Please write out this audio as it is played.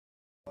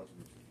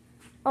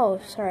Oh,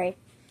 sorry.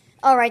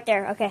 Oh, right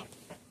there. Okay.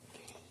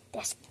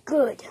 That's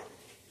good.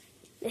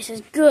 This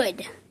is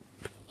good.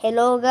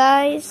 Hello,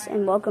 guys,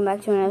 and welcome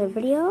back to another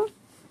video.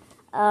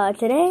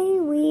 Today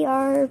we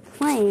are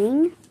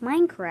playing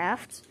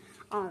Minecraft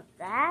on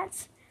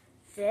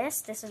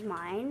this is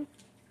mine,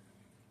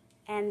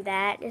 and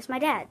that is my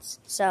dad's.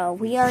 So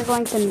we are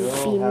going to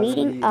be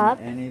meeting up.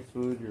 Any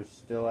food, you're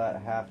still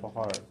at half a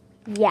heart.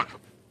 Yeah.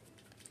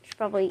 Should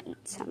probably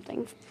eat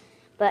something.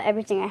 But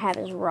everything I have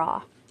is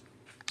raw.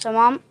 So,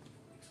 Mom?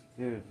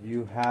 Dude,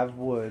 you have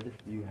wood.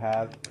 You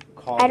have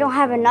cobblestone. I don't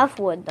have enough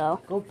wood, though.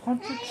 Go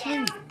punch a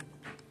tree.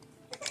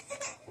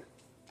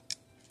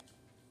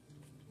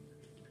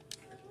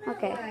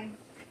 Okay.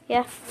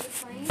 Yeah.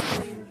 Are you playing or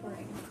are you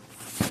recording?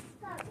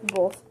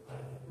 Both.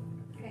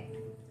 Okay.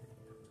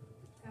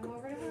 Come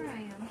over to where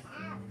I am.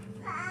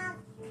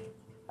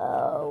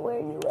 Where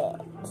you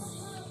at?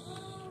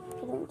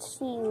 I don't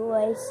see you.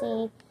 I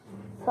see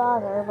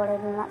Father, but I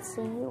do not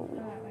see you. Go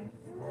that way.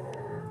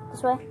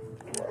 This way?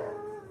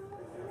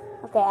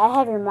 Okay, I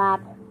have your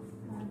map.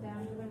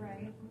 Down to the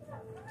right.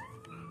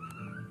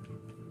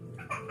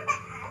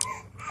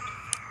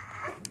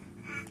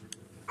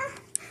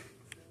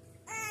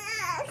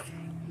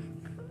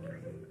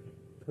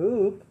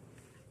 Poop?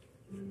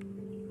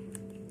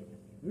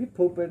 You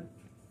pooping?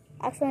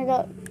 Actually, I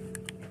don't.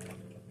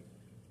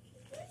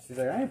 She's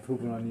like, I ain't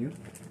pooping on you. You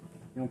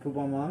don't poop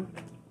on Mom?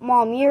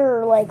 Mom,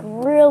 you're like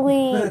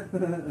really,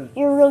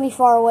 you're really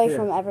far away Here,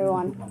 from you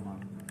everyone. poop on Mom.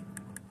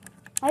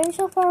 Why are you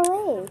so far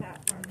away?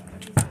 That far though.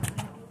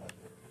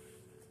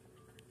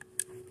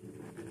 He's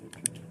not gonna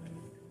help.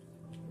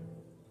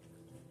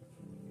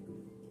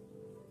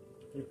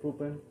 You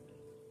pooping?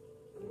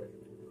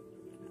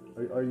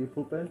 Are you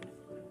pooping?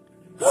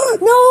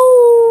 No!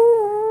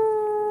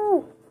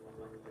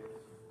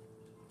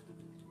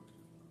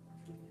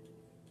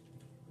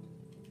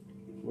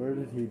 Where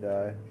did he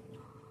die?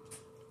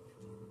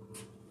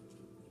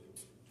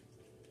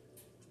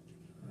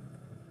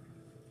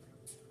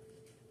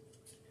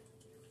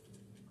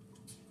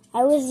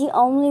 I was the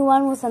only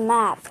one with a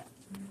map.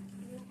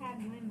 You had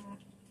my map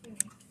too.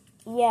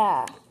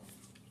 Yeah.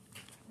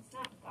 It's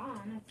not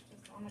gone. It's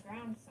just on the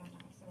ground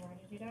somehow. So where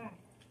did you die?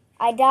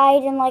 I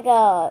died in like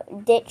a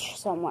ditch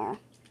somewhere.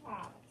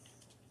 Wow.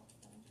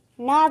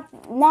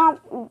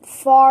 Not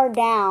far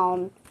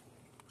down.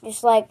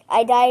 Just like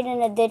I died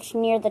in a ditch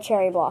near the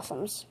cherry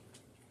blossoms.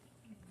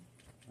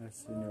 I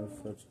see no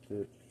such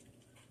ditch.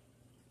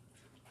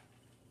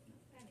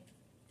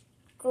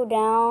 Go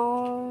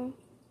down.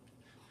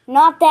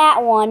 Not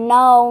that one.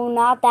 No,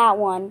 not that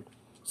one.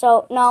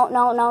 So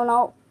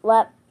no.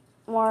 Let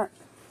more.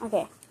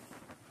 Okay.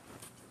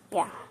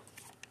 Yeah.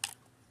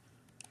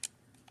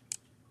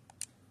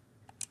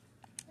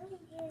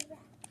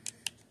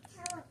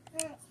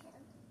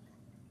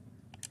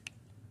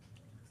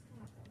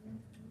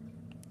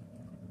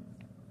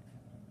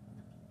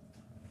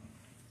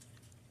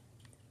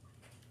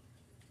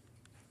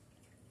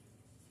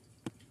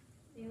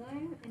 Eli,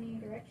 any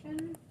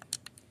direction?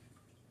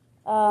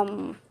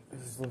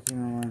 Just looking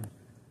online.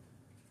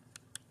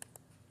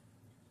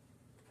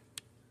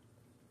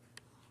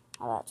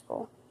 Oh, that's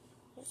cool.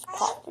 Just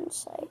popped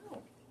inside.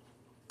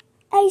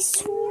 I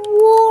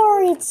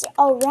swore it's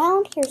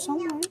around here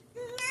somewhere.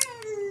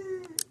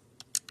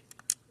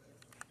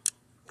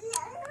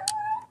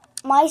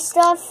 My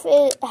stuff,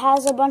 it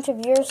has a bunch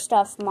of your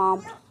stuff,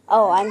 Mom.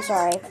 Oh, I'm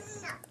sorry.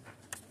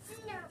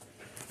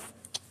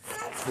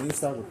 Can you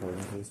stop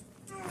recording, please?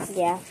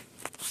 Yeah.